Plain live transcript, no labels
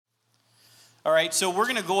All right, so we're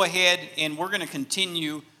going to go ahead and we're going to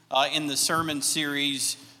continue in the sermon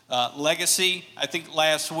series, Legacy. I think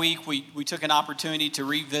last week we took an opportunity to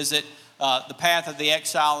revisit the path of the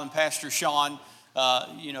exile, and Pastor Sean,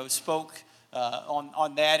 spoke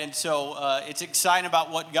on that. And so it's exciting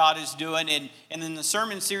about what God is doing. And in the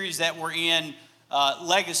sermon series that we're in,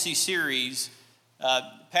 Legacy series,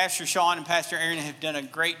 Pastor Sean and Pastor Aaron have done a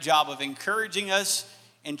great job of encouraging us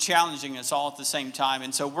and challenging us all at the same time.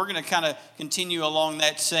 And so we're going to kind of continue along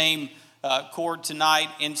that same chord tonight.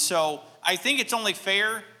 And so I think it's only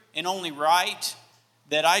fair and only right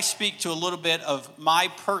that I speak to a little bit of my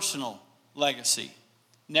personal legacy.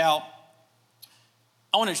 Now,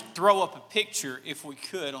 I want to throw up a picture, if we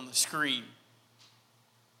could, on the screen.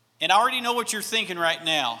 And I already know what you're thinking right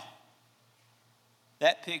now.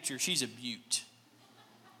 That picture, she's a beaut.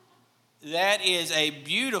 That is a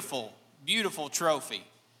beautiful, beautiful trophy.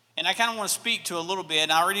 And I kind of want to speak to a little bit,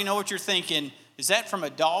 and I already know what you're thinking. Is that from a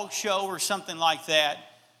dog show or something like that?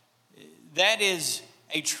 That is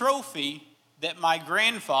a trophy that my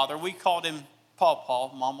grandfather, we called him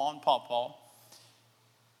Paw, Mama and Paw.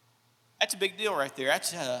 That's a big deal right there.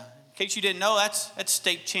 That's, in case you didn't know, that's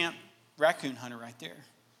state champ raccoon hunter right there.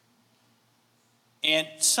 And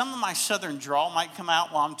some of my southern drawl might come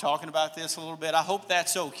out while I'm talking about this a little bit. I hope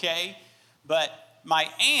that's okay. But my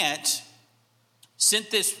aunt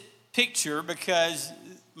sent this picture because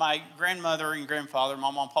my grandmother and grandfather,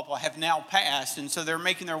 Mama and Papa, have now passed. And so they're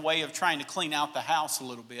making their way of trying to clean out the house a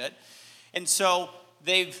little bit. And so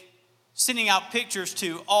they've sending out pictures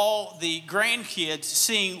to all the grandkids,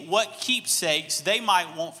 seeing what keepsakes they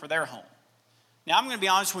might want for their home. Now, I'm going to be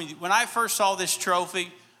honest with you. When I first saw this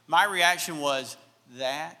trophy, my reaction was,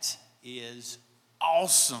 that is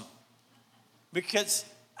awesome. Because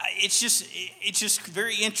it's just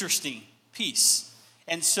very interesting piece.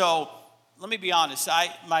 And so, let me be honest.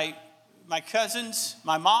 My cousins,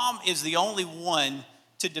 my mom is the only one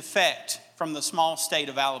to defect from the small state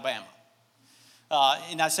of Alabama.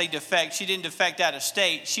 And I say defect, she didn't defect out of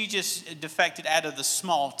state. She just defected out of the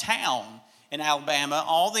small town in Alabama.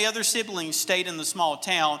 All the other siblings stayed in the small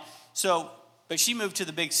town. But she moved to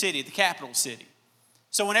the big city, the capital city.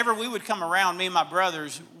 So whenever we would come around, me and my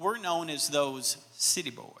brothers, we're known as those city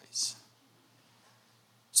boys.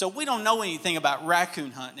 So we don't know anything about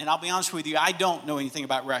raccoon hunting. And I'll be honest with you, I don't know anything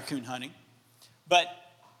about raccoon hunting. But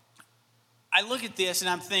I look at this and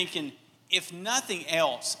I'm thinking, if nothing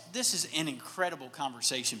else, this is an incredible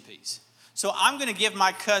conversation piece. So I'm going to give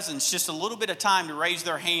my cousins just a little bit of time to raise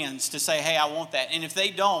their hands to say, hey, I want that. And if they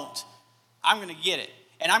don't, I'm going to get it.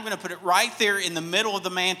 And I'm going to put it right there in the middle of the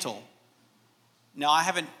mantle. Now, I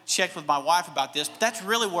haven't checked with my wife about this, but that's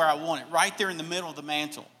really where I want it, right there in the middle of the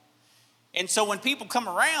mantle. And so when people come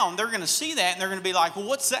around, they're going to see that, and they're going to be like, well,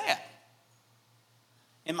 what's that?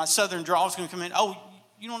 And my southern drawl is going to come in, oh,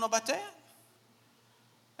 you don't know about that?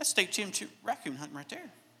 That's state championship raccoon hunting right there.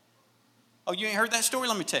 Oh, you ain't heard that story?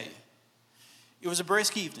 Let me tell you. It was a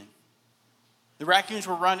brisk evening. The raccoons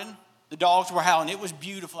were running. The dogs were howling. It was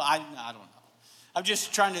beautiful. I don't know. I'm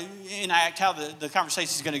just trying to enact how the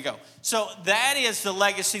conversation is going to go. So that is the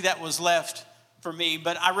legacy that was left for me.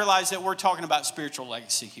 But I realize that we're talking about spiritual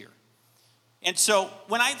legacy here. And so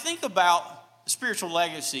when I think about spiritual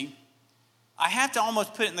legacy, I have to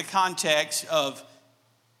almost put it in the context of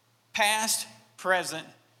past, present,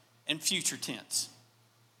 and future tense.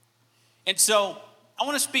 And so I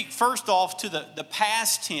want to speak first off to the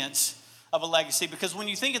past tense of a legacy, because when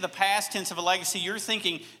you think of the past tense of a legacy, you're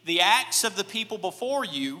thinking the acts of the people before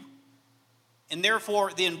you, and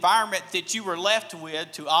therefore the environment that you were left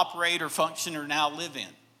with to operate or function or now live in.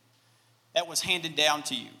 That was handed down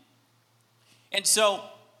to you. And so,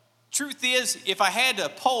 truth is, if I had to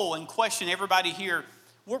poll and question everybody here,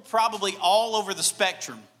 we're probably all over the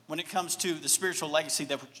spectrum when it comes to the spiritual legacy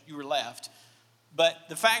that you were left. But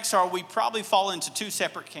the facts are we probably fall into two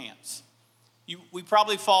separate camps. We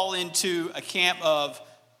probably fall into a camp of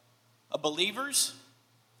believers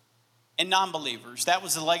and non-believers. That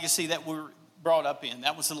was the legacy that we were brought up in.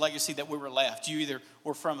 That was the legacy that we were left. You either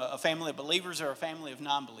were from a family of believers or a family of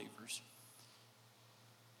non-believers.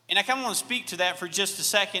 And I kind of want to speak to that for just a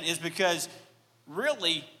second is because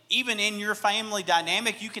really, even in your family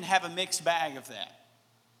dynamic, you can have a mixed bag of that.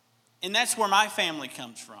 And that's where my family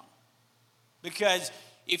comes from. Because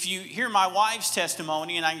if you hear my wife's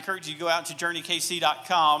testimony, and I encourage you to go out to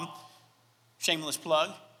journeykc.com, shameless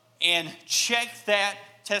plug, and check that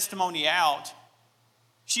testimony out.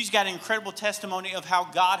 She's got an incredible testimony of how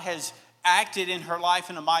God has acted in her life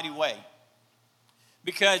in a mighty way.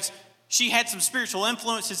 Because she had some spiritual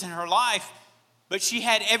influences in her life, but she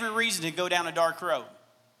had every reason to go down a dark road.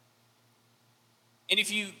 And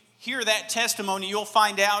if you hear that testimony, you'll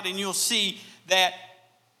find out and you'll see that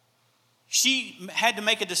she had to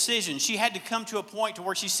make a decision. She had to come to a point to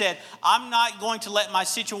where she said, I'm not going to let my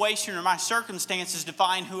situation or my circumstances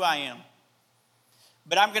define who I am.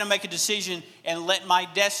 But I'm going to make a decision and let my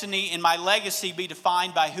destiny and my legacy be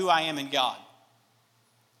defined by who I am in God.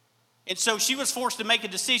 And so she was forced to make a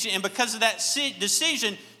decision. And because of that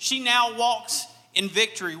decision, she now walks in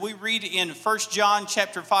victory. We read in 1 John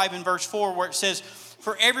chapter 5 and verse 4 where it says,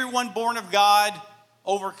 for everyone born of God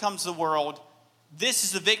overcomes the world. This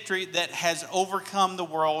is the victory that has overcome the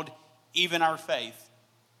world, even our faith.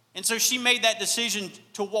 And so she made that decision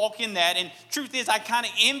to walk in that. And truth is, I kind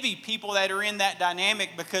of envy people that are in that dynamic,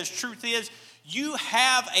 because truth is, you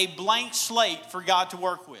have a blank slate for God to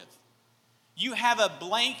work with. You have a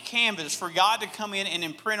blank canvas for God to come in and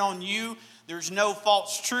imprint on you. There's no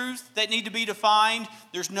false truth that need to be defined.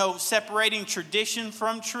 There's no separating tradition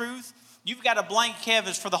from truth. You've got a blank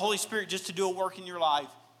canvas for the Holy Spirit just to do a work in your life.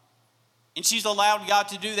 And she's allowed God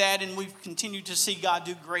to do that, and we've continued to see God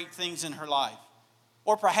do great things in her life.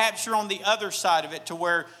 Or perhaps you're on the other side of it, to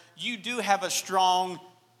where you do have a strong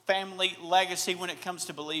family legacy when it comes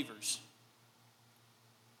to believers.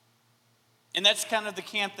 And that's kind of the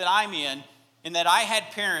camp that I'm in that I had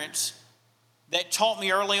parents that taught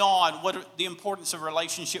me early on what the importance of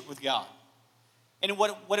relationship with God, and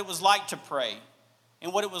what it was like to pray,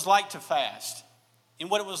 and what it was like to fast, and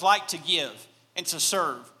what it was like to give and to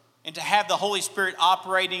serve, and to have the Holy Spirit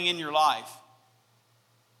operating in your life.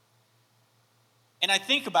 And I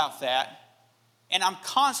think about that, and I'm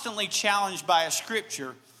constantly challenged by a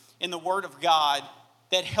scripture in the Word of God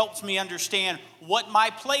that helps me understand what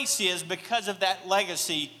my place is because of that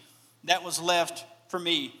legacy that was left for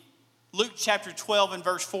me. Luke chapter 12 and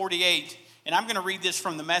verse 48, and I'm going to read this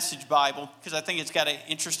from the Message Bible because I think it's got an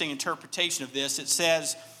interesting interpretation of this. It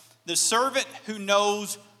says, the servant who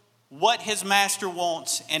knows what his master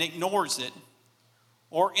wants and ignores it,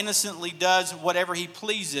 or innocently does whatever he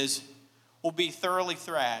pleases, will be thoroughly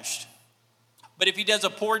thrashed. But if he does a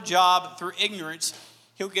poor job through ignorance,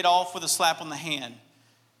 he'll get off with a slap on the hand.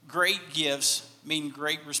 Great gifts mean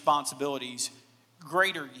great responsibilities.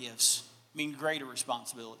 Greater gifts mean greater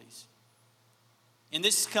responsibilities. And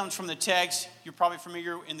this comes from the text, you're probably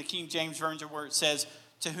familiar in the King James Version, where it says,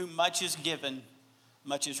 to whom much is given,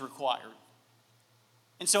 much is required.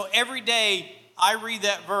 And so every day I read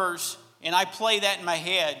that verse and I play that in my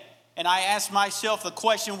head, and I ask myself the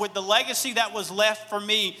question, with the legacy that was left for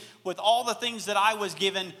me, with all the things that I was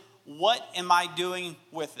given, what am I doing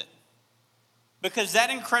with it? Because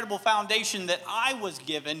that incredible foundation that I was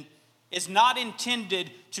given is not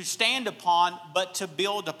intended to stand upon, but to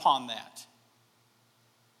build upon that.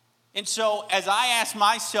 And so as I ask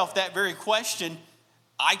myself that very question,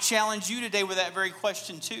 I challenge you today with that very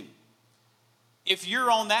question too. If you're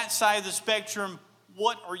on that side of the spectrum,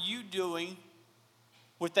 what are you doing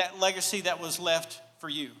with that legacy that was left for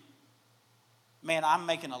you? Man, I'm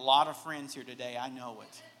making a lot of friends here today. I know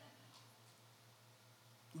it.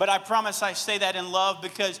 But I promise I say that in love,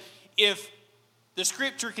 because if the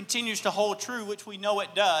scripture continues to hold true, which we know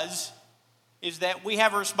it does, is that we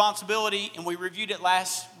have a responsibility, and we reviewed it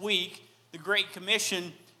last week, the Great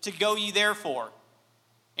Commission, to go ye therefore.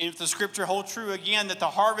 And if the scripture holds true again, that the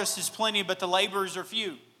harvest is plenty, but the laborers are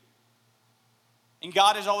few. And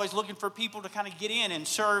God is always looking for people to kind of get in and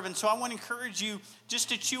serve. And so I want to encourage you just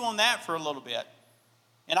to chew on that for a little bit.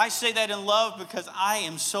 And I say that in love because I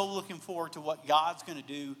am so looking forward to what God's going to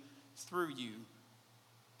do through you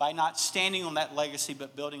by not standing on that legacy,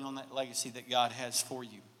 but building on that legacy that God has for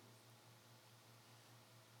you.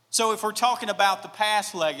 So if we're talking about the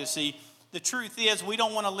past legacy, the truth is we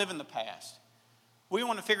don't want to live in the past. We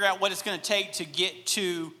want to figure out what it's going to take to get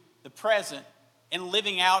to the present and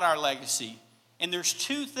living out our legacy. And there's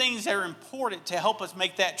two things that are important to help us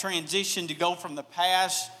make that transition to go from the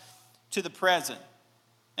past to the present.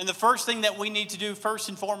 And the first thing that we need to do, first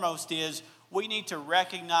and foremost, is we need to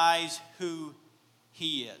recognize who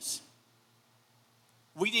He is.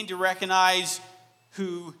 We need to recognize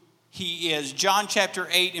who He is. John chapter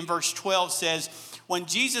 8 and verse 12 says, when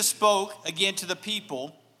Jesus spoke again to the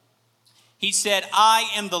people, He said, I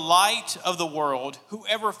am the light of the world.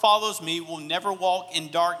 Whoever follows me will never walk in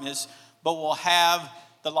darkness, but will have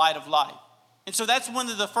the light of life. And so that's one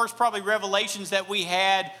of the first probably revelations that we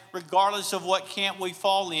had, regardless of what camp we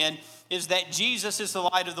fall in, is that Jesus is the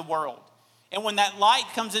light of the world. And when that light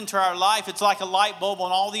comes into our life, it's like a light bulb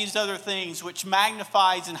on all these other things, which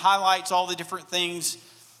magnifies and highlights all the different things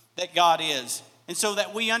that God is. And so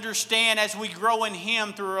that we understand as we grow in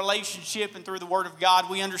Him through a relationship and through the Word of God,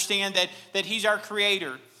 we understand that He's our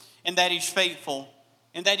Creator, and that He's faithful,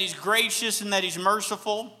 and that He's gracious, and that He's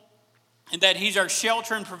merciful, and that he's our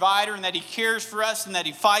shelter and provider, and that he cares for us, and that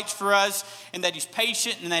he fights for us, and that he's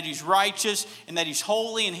patient, and that he's righteous, and that he's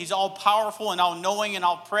holy, and he's all-powerful and all-knowing and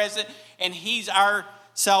all-present, and he's our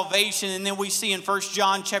salvation. And then we see in 1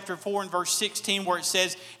 John chapter 4 and verse 16 where it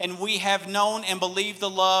says, "And we have known and believed the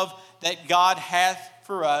love that God hath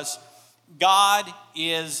for us. God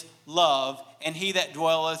is love, and he that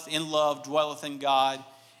dwelleth in love dwelleth in God,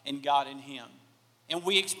 and God in him." And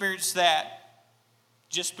we experience that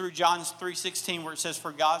just through John 3:16 where it says,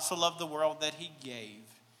 "For God so loved the world that he gave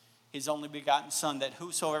his only begotten Son, that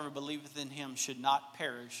whosoever believeth in him should not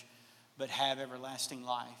perish, but have everlasting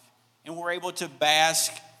life." And we're able to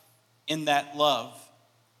bask in that love.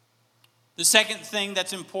 The second thing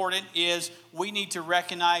that's important is we need to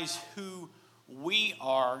recognize who we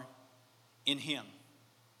are in him.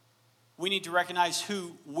 We need to recognize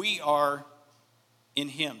who we are in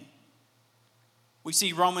him. We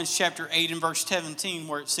see Romans chapter 8 and verse 17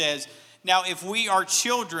 where it says, "Now if we are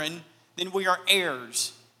children, then we are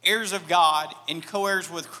heirs, heirs of God and co-heirs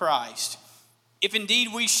with Christ. If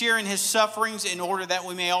indeed we share in his sufferings, in order that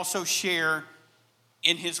we may also share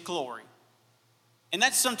in his glory." And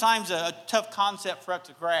that's sometimes a tough concept for us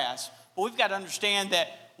to grasp, but we've got to understand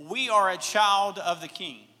that we are a child of the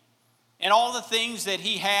King. And all the things that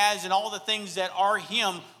he has and all the things that are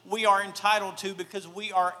him, we are entitled to because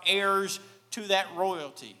we are heirs to that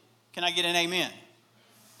royalty. Can I get an amen?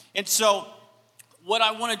 And so what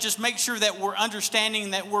I want to just make sure that we're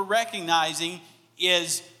understanding, that we're recognizing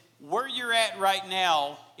is where you're at right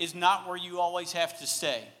now is not where you always have to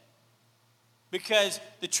stay. Because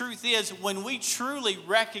the truth is, when we truly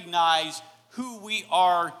recognize who we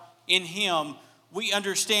are in him, we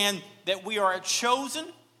understand that we are a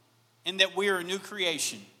chosen and that we are a new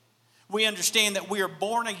creation. We understand that we are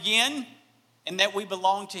born again and that we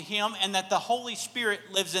belong to him, and that the Holy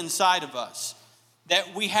Spirit lives inside of us.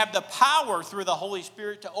 That we have the power through the Holy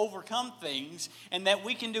Spirit to overcome things, and that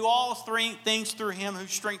we can do all three things through him who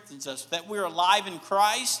strengthens us. That we're alive in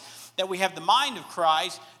Christ, that we have the mind of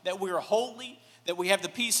Christ, that we are holy, that we have the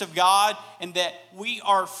peace of God, and that we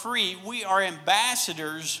are free. We are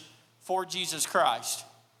ambassadors for Jesus Christ.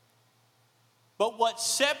 But what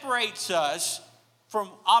separates us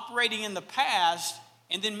from operating in the past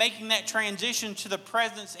and then making that transition to the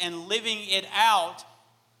present and living it out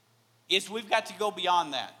is we've got to go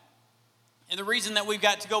beyond that. And the reason that we've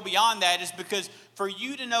got to go beyond that is because for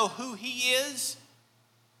you to know who he is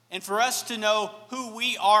and for us to know who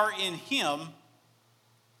we are in him,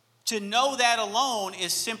 to know that alone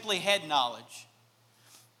is simply head knowledge.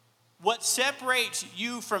 What separates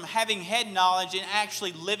you from having head knowledge and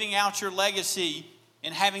actually living out your legacy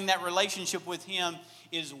and having that relationship with him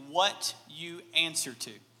is what you answer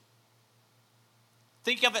to.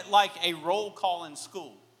 Think of it like a roll call in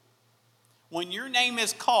school. When your name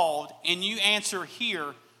is called and you answer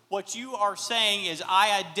here, what you are saying is,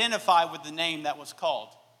 I identify with the name that was called.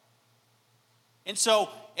 And so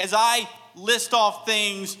as I list off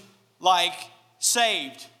things like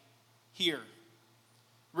saved, here,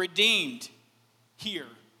 redeemed, here,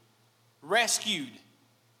 rescued,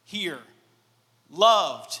 here,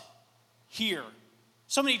 loved, here.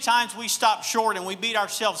 So many times we stop short and we beat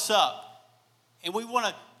ourselves up. And we want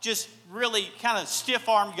to just really kind of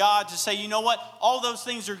stiff-arm God to say, you know what, all those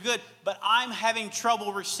things are good, but I'm having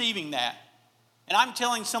trouble receiving that. And I'm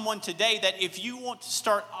telling someone today that if you want to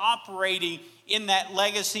start operating in that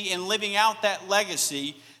legacy and living out that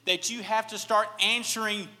legacy, that you have to start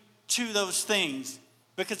answering to those things.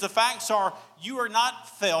 Because the facts are, you are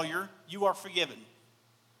not failure, you are forgiven.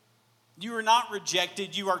 You are not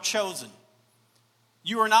rejected, you are chosen.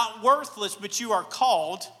 You are not worthless, but you are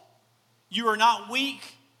called. You are not weak,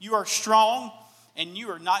 you are strong. And you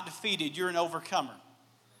are not defeated, you're an overcomer.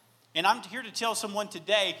 And I'm here to tell someone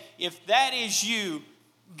today, if that is you,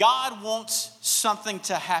 God wants something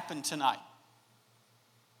to happen tonight.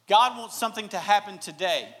 God wants something to happen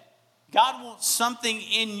today. God wants something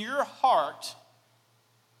in your heart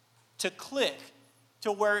to click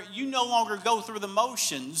to where you no longer go through the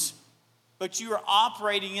motions, but you are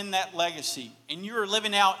operating in that legacy. And you are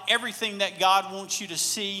living out everything that God wants you to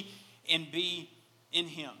see and be in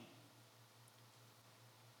him.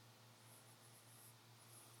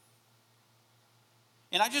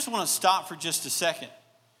 And I just want to stop for just a second,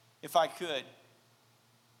 if I could.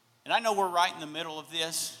 And I know we're right in the middle of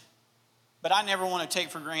this, but I never want to take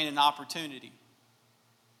for granted an opportunity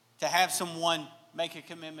to have someone make a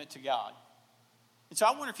commitment to God. And so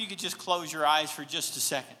I wonder if you could just close your eyes for just a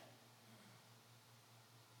second.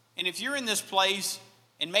 And if you're in this place,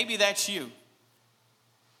 and maybe that's you,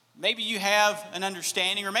 maybe you have an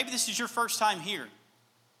understanding, or maybe this is your first time here,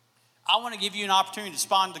 I want to give you an opportunity to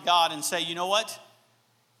respond to God and say, you know what?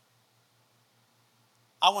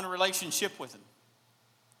 I want a relationship with him.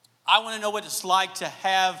 I want to know what it's like to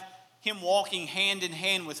have him walking hand in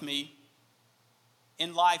hand with me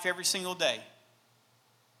in life every single day.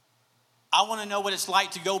 I want to know what it's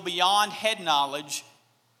like to go beyond head knowledge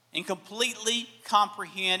and completely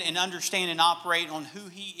comprehend and understand and operate on who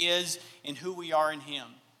he is and who we are in him.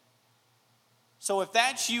 So if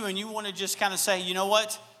that's you and you want to just kind of say, you know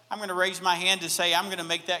what, I'm going to raise my hand to say I'm going to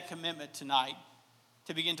make that commitment tonight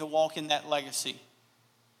to begin to walk in that legacy.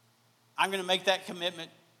 I'm going to make that commitment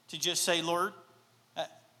to just say, Lord,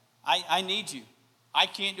 I need you. I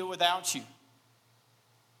can't do it without you.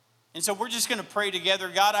 And so we're just going to pray together.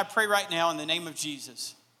 God, I pray right now in the name of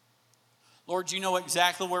Jesus. Lord, you know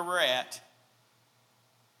exactly where we're at.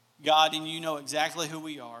 God, and you know exactly who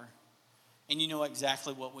we are. And you know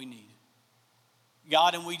exactly what we need.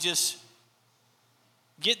 God, and we just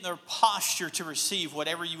get in their posture to receive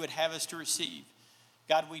whatever you would have us to receive.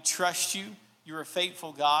 God, we trust you. You're a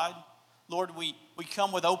faithful God. Lord, we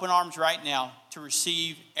come with open arms right now to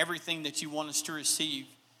receive everything that you want us to receive.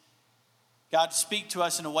 God, speak to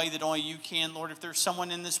us in a way that only you can. Lord, if there's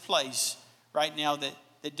someone in this place right now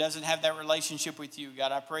that doesn't have that relationship with you,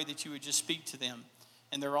 God, I pray that you would just speak to them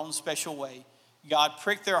in their own special way. God,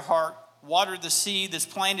 prick their heart, water the seed that's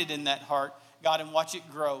planted in that heart, God, and watch it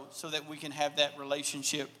grow so that we can have that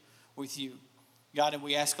relationship with you. God, and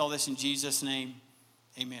we ask all this in Jesus' name.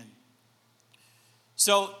 Amen.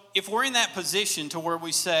 So if we're in that position to where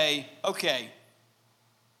we say, okay,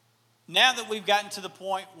 now that we've gotten to the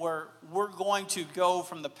point where we're going to go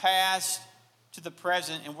from the past to the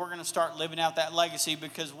present and we're going to start living out that legacy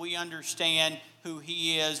because we understand who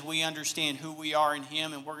he is, we understand who we are in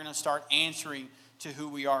him, and we're going to start answering to who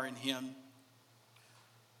we are in him.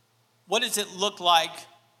 What does it look like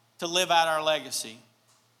to live out our legacy?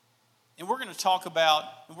 And we're going to talk about,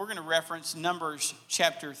 and we're going to reference Numbers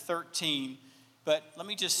chapter 13, but let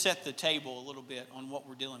me just set the table a little bit on what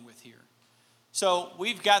we're dealing with here. So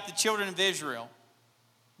we've got the children of Israel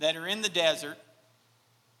that are in the desert.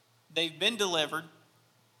 They've been delivered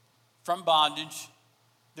from bondage.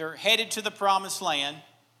 They're headed to the promised land.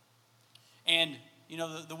 And, you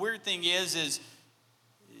know, the weird thing is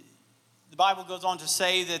the Bible goes on to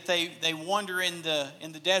say that they wander in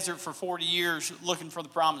the desert for 40 years looking for the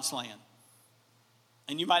promised land.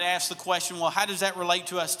 And you might ask the question, well, how does that relate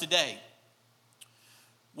to us today?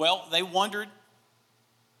 Well, they wandered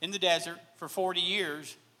in the desert for 40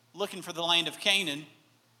 years looking for the land of Canaan.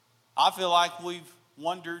 I feel like we've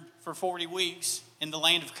wandered for 40 weeks in the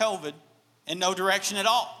land of COVID in no direction at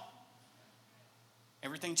all.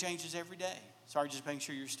 Everything changes every day. Sorry, just making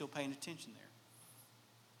sure you're still paying attention there.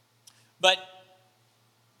 But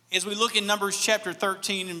as we look in Numbers chapter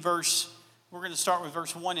 13 and we're going to start with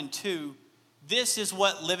verse 1 and 2. This is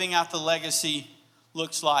what living out the legacy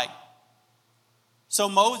looks like. So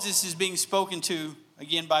Moses is being spoken to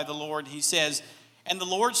again by the Lord. He says, and the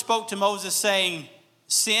Lord spoke to Moses saying,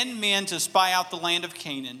 send men to spy out the land of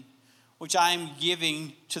Canaan, which I am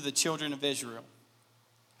giving to the children of Israel.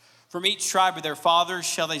 From each tribe of their fathers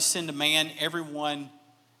shall they send a man, every one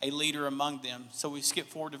a leader among them. So we skip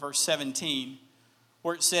forward to verse 17,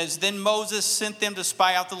 where it says, then Moses sent them to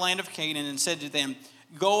spy out the land of Canaan and said to them,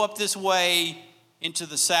 go up this way into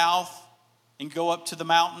the south and go up to the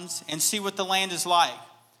mountains and see what the land is like,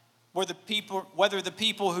 whether the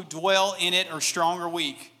people who dwell in it are strong or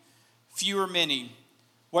weak, few or many,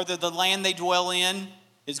 whether the land they dwell in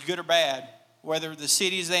is good or bad, whether the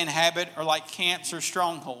cities they inhabit are like camps or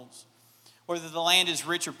strongholds, whether the land is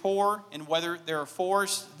rich or poor, and whether there are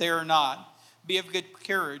forests there or not. Be of good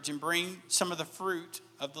courage and bring some of the fruit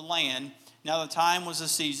of the land. Now the time was the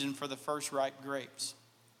season for the first ripe grapes.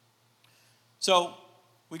 So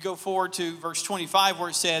we go forward to verse 25 where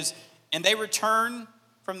it says, and they returned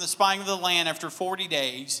from the spying of the land after 40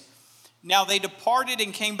 days. Now they departed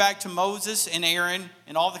and came back to Moses and Aaron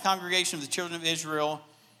and all the congregation of the children of Israel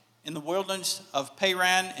in the wilderness of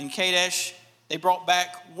Paran and Kadesh. They brought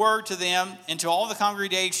back word to them and to all the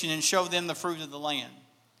congregation and showed them the fruit of the land.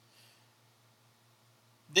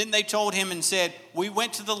 Then they told him and said, we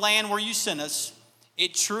went to the land where you sent us.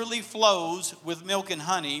 It truly flows with milk and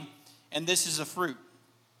honey, and this is the fruit.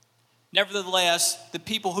 Nevertheless, the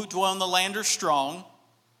people who dwell in the land are strong.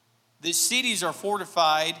 The cities are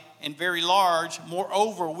fortified and very large.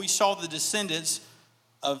 Moreover, we saw the descendants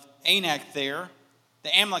of Anak there.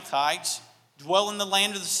 The Amalekites dwell in the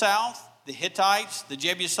land of the south. The Hittites, the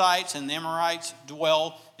Jebusites, and the Amorites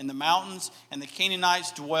dwell in the mountains. And the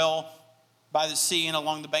Canaanites dwell by the sea and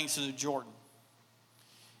along the banks of the Jordan.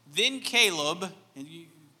 Then Caleb, and you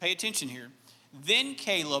pay attention here. Then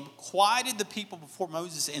Caleb quieted the people before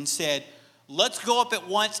Moses and said, let's go up at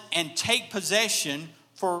once and take possession,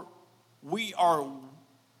 for we are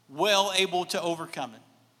well able to overcome it.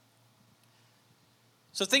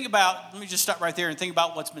 So let me just stop right there and think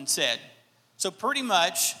about what's been said. So pretty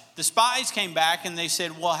much the spies came back and they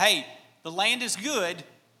said, well, hey, the land is good,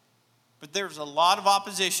 but there's a lot of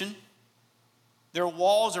opposition. Their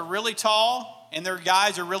walls are really tall and their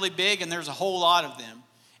guys are really big and there's a whole lot of them.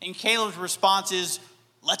 And Caleb's response is,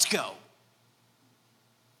 let's go.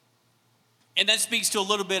 And that speaks to a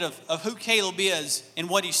little bit of who Caleb is and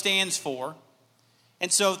what he stands for.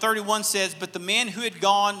 And so 31 says, but the men who had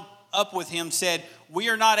gone up with him said, we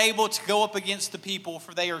are not able to go up against the people,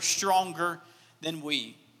 for they are stronger than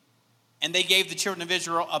we. And they gave the children of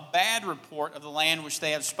Israel a bad report of the land which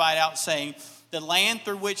they have spied out, saying, the land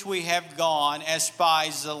through which we have gone as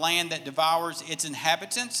spies is a land that devours its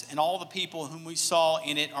inhabitants, and all the people whom we saw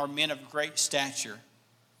in it are men of great stature.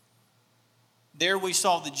 There we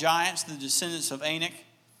saw the giants, the descendants of Anak,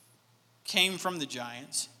 came from the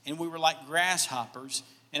giants, and we were like grasshoppers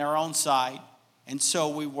in our own sight, and so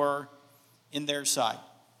we were in their sight.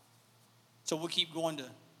 So we'll keep going to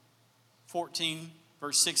 14,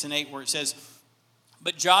 verse 6 and 8, where it says,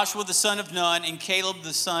 but Joshua the son of Nun and Caleb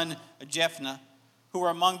the son of Jephunneh, who were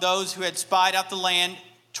among those who had spied out the land,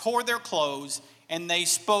 tore their clothes, and they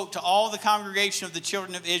spoke to all the congregation of the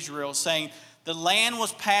children of Israel, saying, the land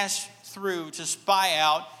was passed through to spy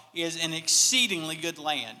out is an exceedingly good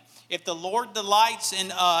land. If the Lord delights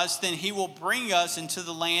in us, then he will bring us into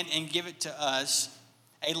the land and give it to us,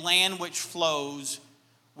 a land which flows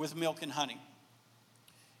with milk and honey.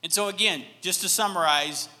 And so again, just to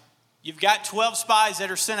summarize, you've got 12 spies that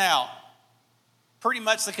are sent out. Pretty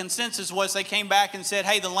much the consensus was they came back and said,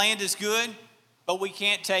 hey, the land is good, but we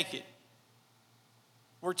can't take it.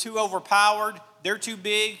 We're too overpowered. They're too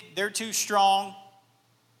big. They're too strong.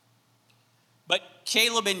 But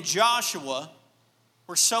Caleb and Joshua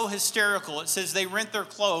were so hysterical. It says they rent their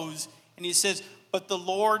clothes, and he says, but the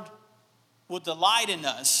Lord will delight in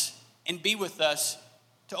us and be with us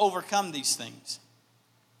to overcome these things.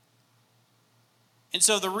 And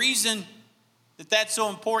so the reason that that's so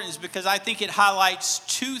important is because I think it highlights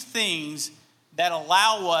two things that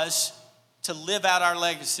allow us to live out our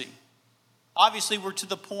legacy. Obviously, we're to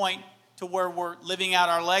the point to where we're living out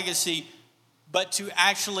our legacy, but to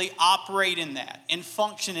actually operate in that and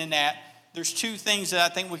function in that, there's two things that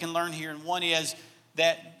I think we can learn here. And one is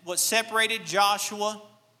that what separated Joshua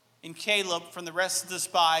and Caleb from the rest of the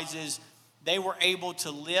spies is they were able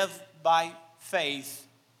to live by faith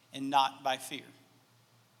and not by fear.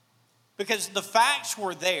 Because the facts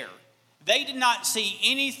were there. They did not see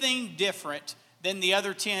anything different than the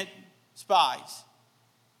other 10 spies.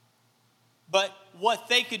 But what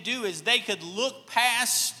they could do is they could look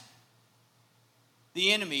past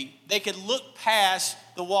the enemy. They could look past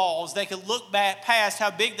the walls. They could look back past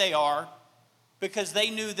how big they are, because they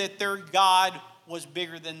knew that their God was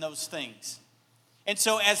bigger than those things. And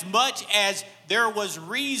so as much as there was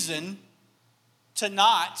reason to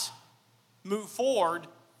not move forward,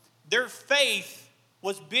 their faith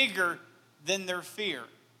was bigger than their fear.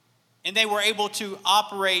 And they were able to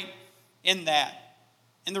operate in that.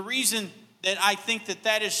 And the reason that I think that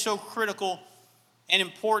that is so critical and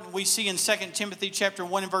important, we see in 2 Timothy chapter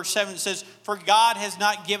 1 and verse 7, it says, for God has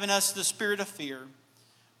not given us the spirit of fear,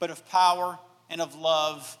 but of power and of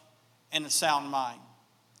love and a sound mind.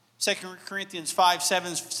 2 Corinthians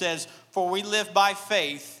 5:7 says, for we live by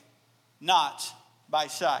faith, not by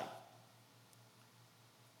sight.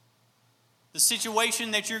 The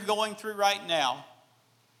situation that you're going through right now,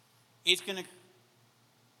 it's going to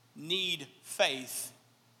need faith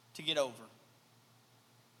to get over.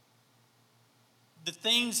 The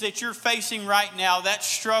things that you're facing right now, that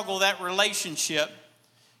struggle, that relationship,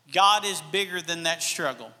 God is bigger than that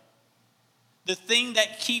struggle. The thing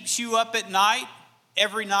that keeps you up at night,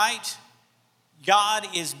 every night, God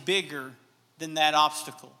is bigger than that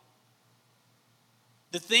obstacle.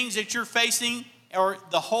 The things that you're facing, or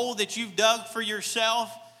the hole that you've dug for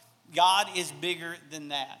yourself, God is bigger than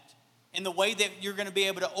that. And the way that you're going to be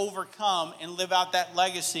able to overcome and live out that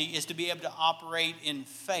legacy is to be able to operate in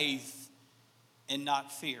faith and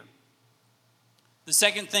not fear. The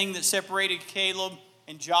second thing that separated Caleb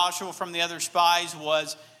and Joshua from the other spies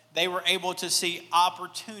was they were able to see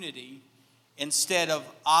opportunity instead of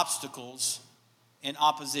obstacles and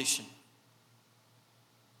opposition.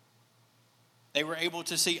 They were able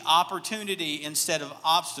to see opportunity instead of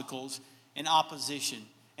obstacles and opposition.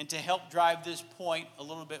 And to help drive this point a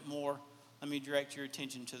little bit more, let me direct your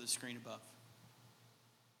attention to the screen above.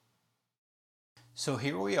 So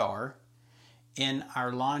here we are in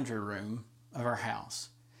our laundry room of our house.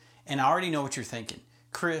 And I already know what you're thinking.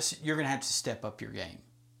 Chris, you're going to have to step up your game.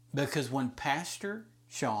 Because when Pastor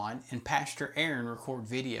Sean and Pastor Aaron record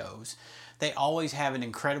videos, they always have an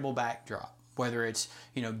incredible backdrop. Whether it's,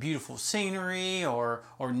 beautiful scenery or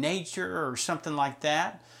nature or something like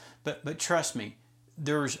that. But trust me,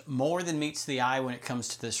 there's more than meets the eye when it comes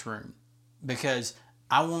to this room. Because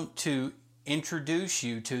I want to introduce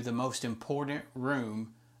you to the most important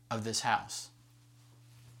room of this house.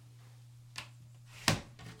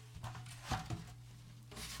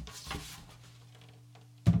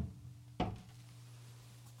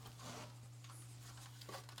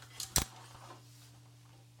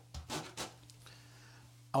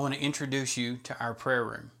 I want to introduce you to our prayer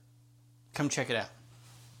room. Come check it out.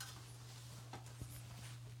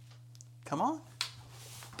 Come on.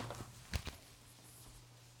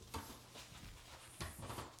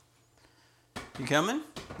 You coming?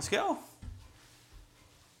 Let's go.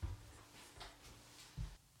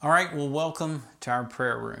 All right, well, welcome to our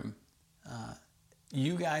prayer room.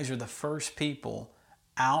 You guys are the first people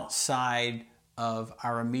outside of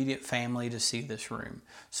our immediate family to see this room.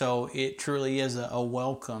 So it truly is a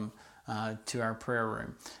welcome to our prayer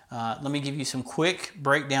room. Let me give you some quick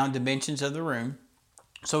breakdown dimensions of the room.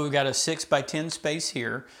 So we've got a 6 by 10 space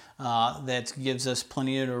here that gives us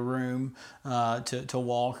plenty of room to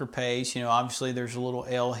walk or pace. Obviously there's a little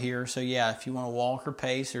L here. So yeah, if you want to walk or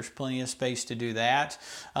pace, there's plenty of space to do that.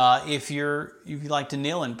 If you like to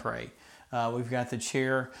kneel and pray, we've got the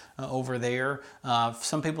chair over there.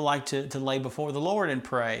 Some people like to lay before the Lord and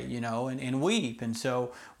pray, and weep. And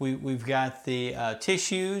so we've got the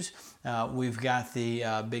tissues. We've got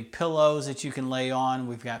the big pillows that you can lay on.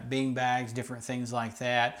 We've got bean bags, different things like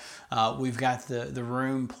that. We've got the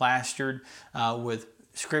room plastered with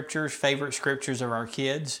scriptures, favorite scriptures of our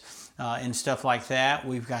kids. And stuff like that.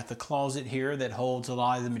 We've got the closet here that holds a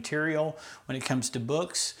lot of the material when it comes to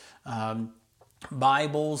books.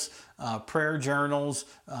 Bibles, prayer journals,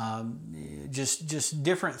 just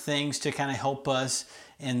different things to kind of help us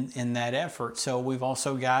in that effort. So we've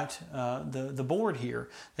also got the board here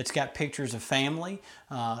that's got pictures of family,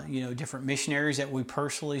 different missionaries that we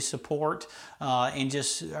personally support, and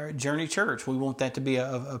just our Journey Church. We want that to be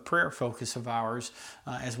a prayer focus of ours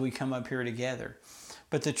as we come up here together.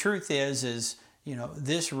 But the truth is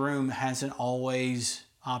this room hasn't always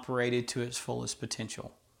operated to its fullest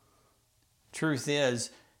potential. Truth is,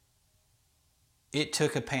 it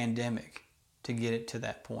took a pandemic to get it to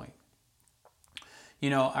that point.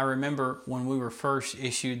 I remember when we were first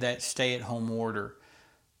issued that stay-at-home order,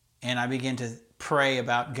 and I began to pray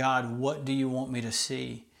about, God, what do you want me to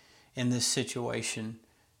see in this situation?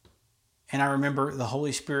 And I remember the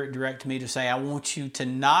Holy Spirit directed me to say, I want you to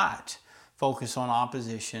not focus on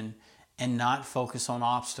opposition and not focus on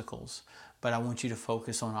obstacles, but I want you to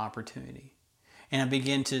focus on opportunity. And I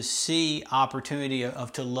begin to see opportunity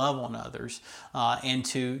to love on others and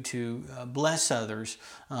to bless others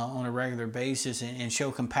on a regular basis and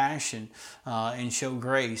show compassion and show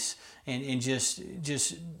grace and just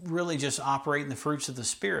really just operate in the fruits of the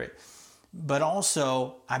Spirit. But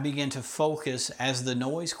also I began to focus as the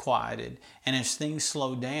noise quieted and as things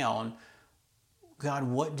slowed down, God,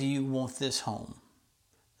 what do you want this home?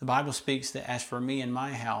 The Bible speaks that as for me and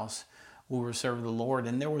my house, we will serve the Lord.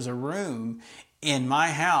 And there was a room in my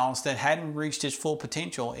house that hadn't reached its full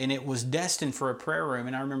potential, and it was destined for a prayer room.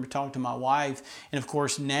 And I remember talking to my wife, and of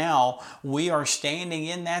course now we are standing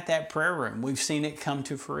in that prayer room. We've seen it come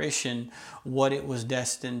to fruition, what it was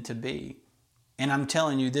destined to be. And I'm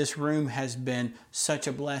telling you, this room has been such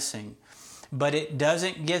a blessing, but it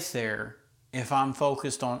doesn't get there if I'm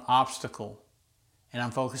focused on obstacle and I'm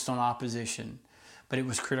focused on opposition. But it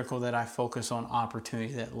was critical that I focus on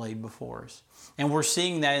opportunity that lay before us. And we're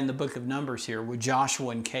seeing that in the book of Numbers here with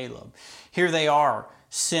Joshua and Caleb. Here they are,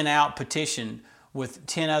 sent out petition with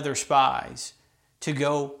 10 other spies to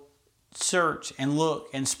go search and look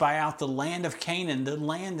and spy out the land of Canaan, the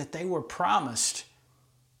land that they were promised.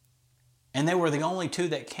 And they were the only two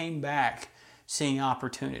that came back seeing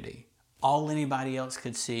opportunity. All anybody else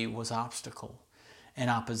could see was obstacle and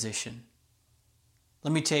opposition.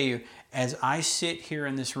 Let me tell you, as I sit here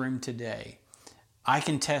in this room today, I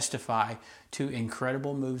can testify to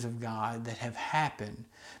incredible moves of God that have happened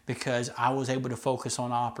because I was able to focus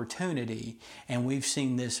on opportunity, and we've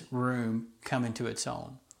seen this room come into its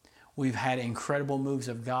own. We've had incredible moves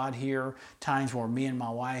of God here, times where me and my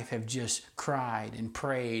wife have just cried and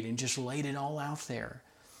prayed and just laid it all out there.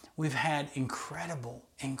 We've had incredible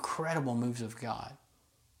moves of God.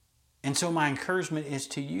 And so my encouragement is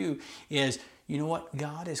to you is, you know what?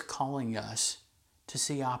 God is calling us to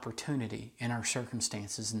see opportunity in our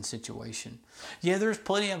circumstances and situation. Yeah, there's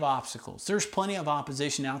plenty of obstacles. There's plenty of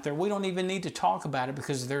opposition out there. We don't even need to talk about it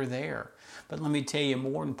because they're there. But let me tell you,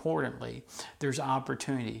 more importantly, there's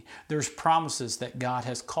opportunity. There's promises that God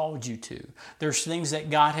has called you to. There's things that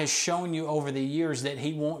God has shown you over the years that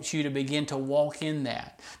He wants you to begin to walk in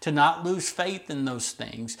that, to not lose faith in those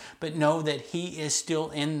things, but know that He is still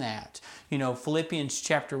in that. You know, Philippians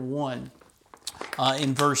chapter 1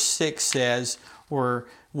 in verse 6 says, or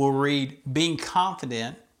we'll read, being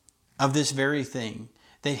confident of this very thing,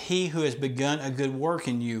 that He who has begun a good work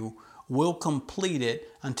in you will complete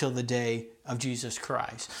it until the day of Jesus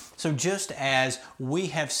Christ. So just as we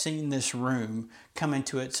have seen this room come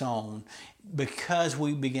into its own, because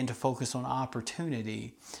we begin to focus on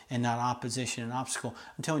opportunity and not opposition and obstacle,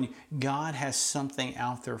 I'm telling you, God has something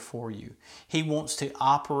out there for you. He wants to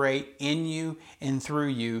operate in you and through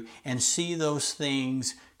you and see those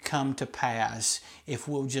things come to pass if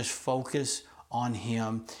we'll just focus on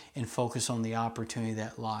Him and focus on the opportunity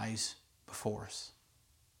that lies before us.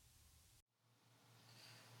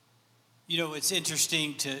 You know, it's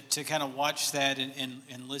interesting to kind of watch that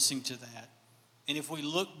and listen to that. And if we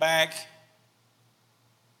look back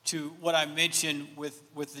to what I mentioned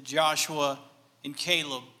with the Joshua and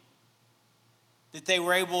Caleb, that they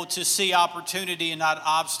were able to see opportunity and not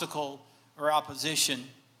obstacle or opposition.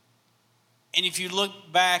 And if you look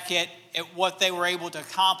back at what they were able to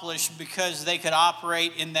accomplish because they could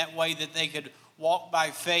operate in that way, that they could walk by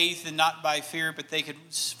faith and not by fear, but they could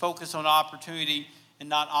focus on opportunity and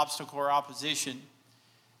not obstacle or opposition.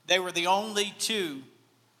 They were the only two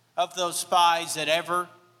of those spies that ever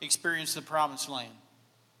experienced the promised land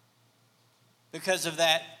because of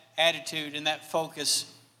that attitude and that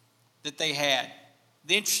focus that they had.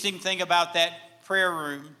 The interesting thing about that prayer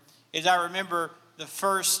room is I remember the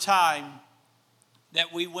first time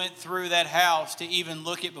that we went through that house to even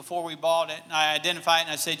look at before we bought it, and I identified it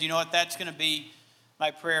and I said, you know what, that's going to be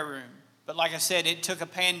my prayer room. But like I said, it took a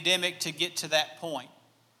pandemic to get to that point.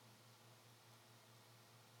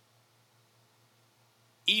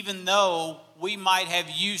 Even though we might have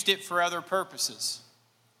used it for other purposes.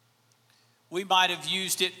 We might have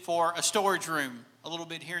used it for a storage room, a little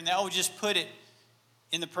bit here and there. Oh, just put it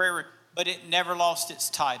in the prayer room. But it never lost its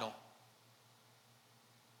title.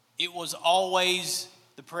 It was always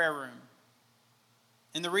the prayer room.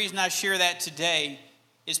 And the reason I share that today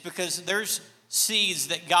is because there's seeds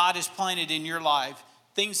that God has planted in your life,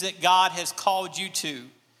 things that God has called you to,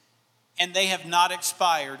 and they have not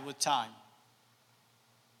expired with time.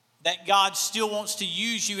 That God still wants to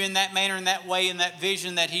use you in that manner, in that way, in that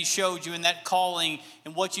vision that He showed you, in that calling,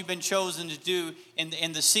 and what you've been chosen to do, and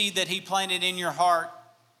the seed that He planted in your heart,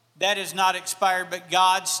 that is not expired, but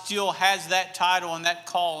God still has that title and that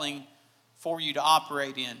calling for you to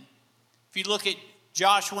operate in. If you look at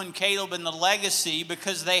Joshua and Caleb and the legacy,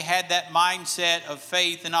 because they had that mindset of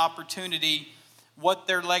faith and opportunity, what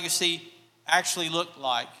their legacy actually looked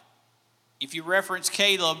like. If you reference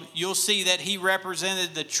Caleb, you'll see that he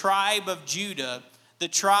represented the tribe of Judah, the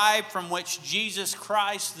tribe from which Jesus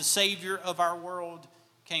Christ, the Savior of our world,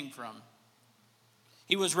 came from.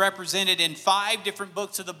 He was represented in 5 different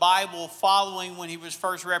books of the Bible following when he was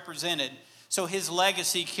first represented. So his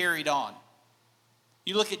legacy carried on.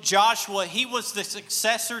 You look at Joshua, he was the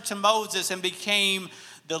successor to Moses and became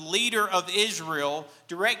the leader of Israel,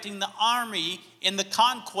 directing the army in the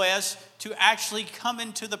conquest to actually come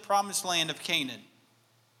into the promised land of Canaan.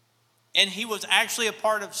 And he was actually a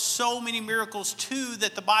part of so many miracles too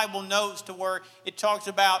that the Bible notes, to where it talks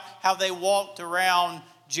about how they walked around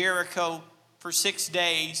Jericho for 6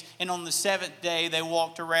 days, and on the 7th day they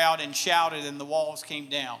walked around and shouted and the walls came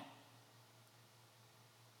down.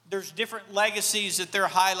 There's different legacies that they're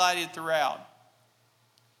highlighted throughout.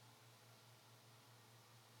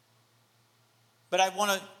 But I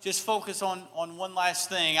want to just focus on one last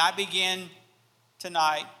thing. I began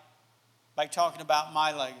tonight by talking about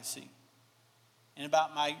my legacy and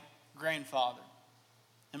about my grandfather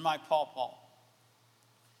and my pawpaw.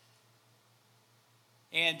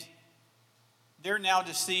 And they're now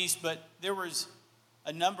deceased, but there was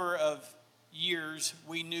a number of years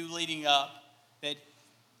we knew leading up that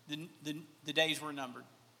the days were numbered.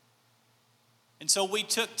 And so we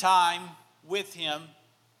took time with him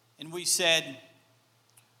and we said,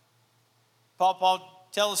 Paul,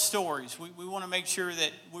 tell us stories. We want to make sure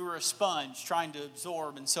that we were a sponge trying to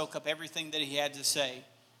absorb and soak up everything that he had to say.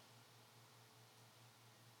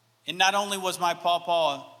 And not only was my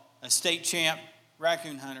pawpaw a state champ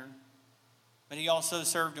raccoon hunter, but he also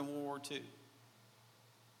served in World War II.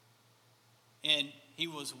 And he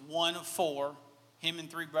was one of 4. Him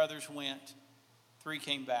and 3 brothers went. 3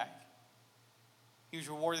 came back. He was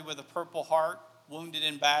rewarded with a Purple Heart, wounded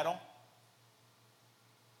in battle.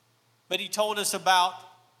 But he told us about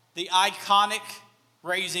the iconic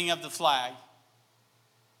raising of the flag.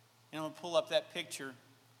 And I'm going to pull up that picture.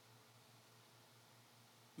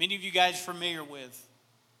 Many of you guys are familiar with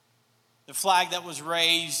the flag that was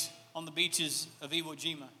raised on the beaches of Iwo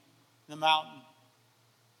Jima, the mountain.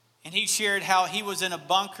 And he shared how he was in a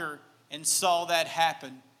bunker and saw that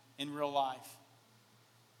happen in real life.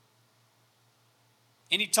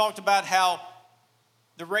 And he talked about how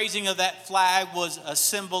the raising of that flag was a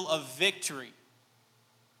symbol of victory.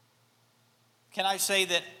 Can I say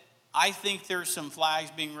that I think there's some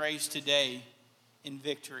flags being raised today in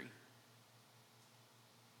victory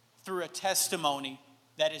through a testimony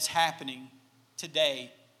that is happening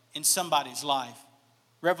today in somebody's life.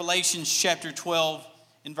 Revelation chapter 12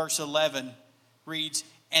 and verse 11 reads,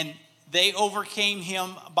 "And they overcame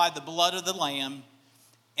him by the blood of the Lamb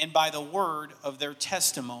and by the word of their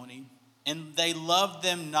testimony, and they loved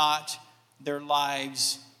them not their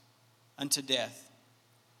lives unto death."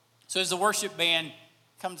 So as the worship band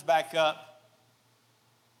comes back up,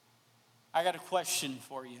 I got a question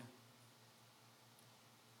for you.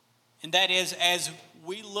 And that is, as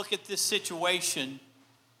we look at this situation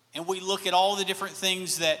and we look at all the different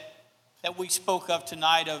things that we spoke of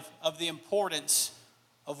tonight of the importance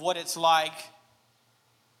of what it's like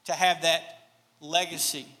to have that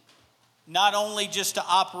legacy. Not only just to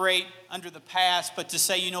operate under the past, but to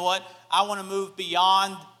say, you know what, I want to move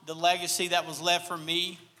beyond the legacy that was left for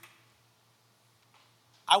me.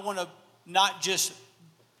 I want to not just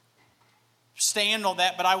stand on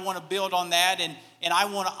that, but I want to build on that, and I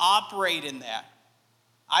want to operate in that.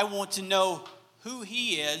 I want to know who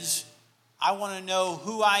he is. I want to know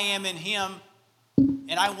who I am in him,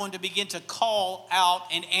 and I want to begin to call out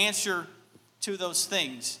and answer to those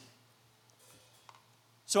things.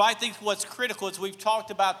 So I think what's critical is we've talked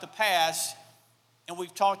about the past and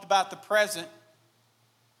we've talked about the present.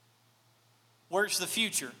 Where's the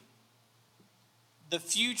future? The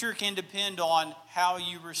future can depend on how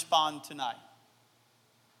you respond tonight.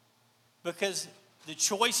 Because the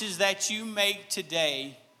choices that you make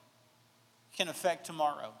today can affect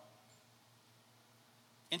tomorrow.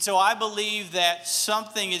 And so I believe that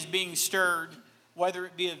something is being stirred, whether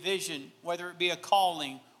it be a vision, whether it be a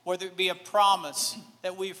calling, whether it be a promise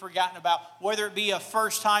that we've forgotten about, whether it be a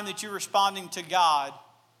first time that you're responding to God.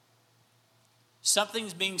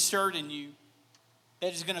 Something's being stirred in you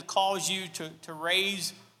that is going to cause you to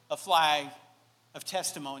raise a flag of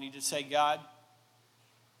testimony to say, God,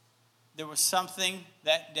 there was something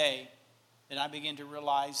that day that I began to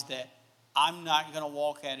realize that I'm not going to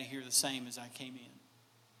walk out of here the same as I came in.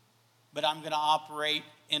 But I'm going to operate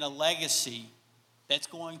in a legacy that's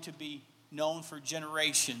going to be known for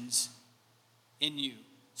generations in you.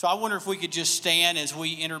 So I wonder if we could just stand as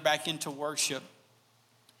we enter back into worship.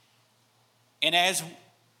 And as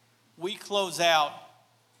we close out,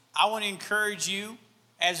 I want to encourage you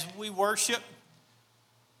as we worship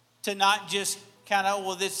to not just kind of,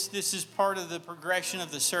 well, this is part of the progression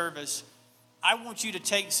of the service. I want you to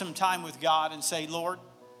take some time with God and say, Lord,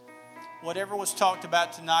 whatever was talked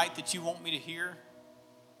about tonight that you want me to hear,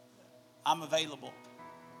 I'm available.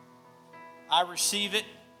 I receive it.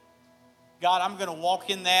 God, I'm going to walk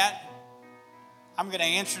in that. I'm going to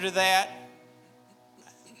answer to that.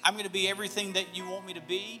 I'm going to be everything that you want me to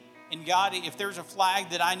be. And God, if there's a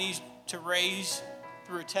flag that I need to raise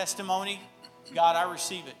through a testimony, God, I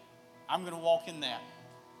receive it. I'm going to walk in that.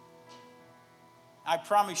 I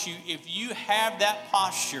promise you, if you have that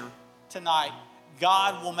posture tonight,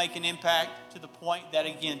 God will make an impact to the point that,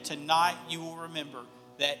 again, tonight you will remember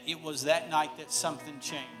that it was that night that something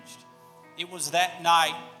changed. It was that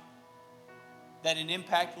night that an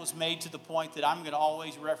impact was made to the point that I'm going to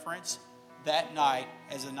always reference that night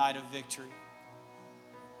as a night of victory.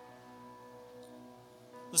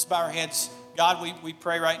 Let's bow our heads. God, we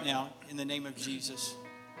pray right now in the name of Jesus.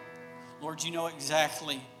 Lord, you know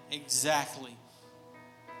exactly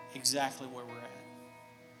where we're at.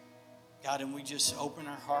 God, and we just open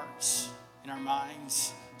our hearts and our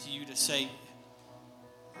minds to you to say,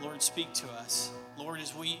 Lord, speak to us. Lord,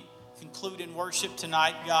 as we conclude in worship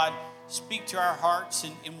tonight, God, speak to our hearts,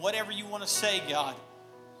 and whatever you want to say, God,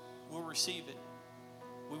 we'll receive it.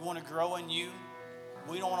 We want to grow in you.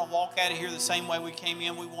 We don't want to walk out of here the same way we came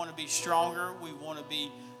in. We want to be stronger. We want to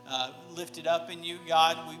be lifted up in you,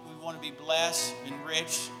 God. We want to be blessed,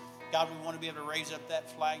 enriched. God, we want to be able to raise up that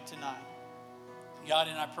flag tonight. God,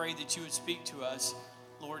 and I pray that you would speak to us,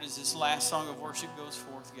 Lord, as this last song of worship goes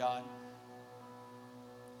forth, God.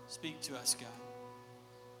 Speak to us, God.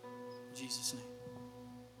 In Jesus' name.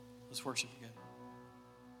 Let's worship together.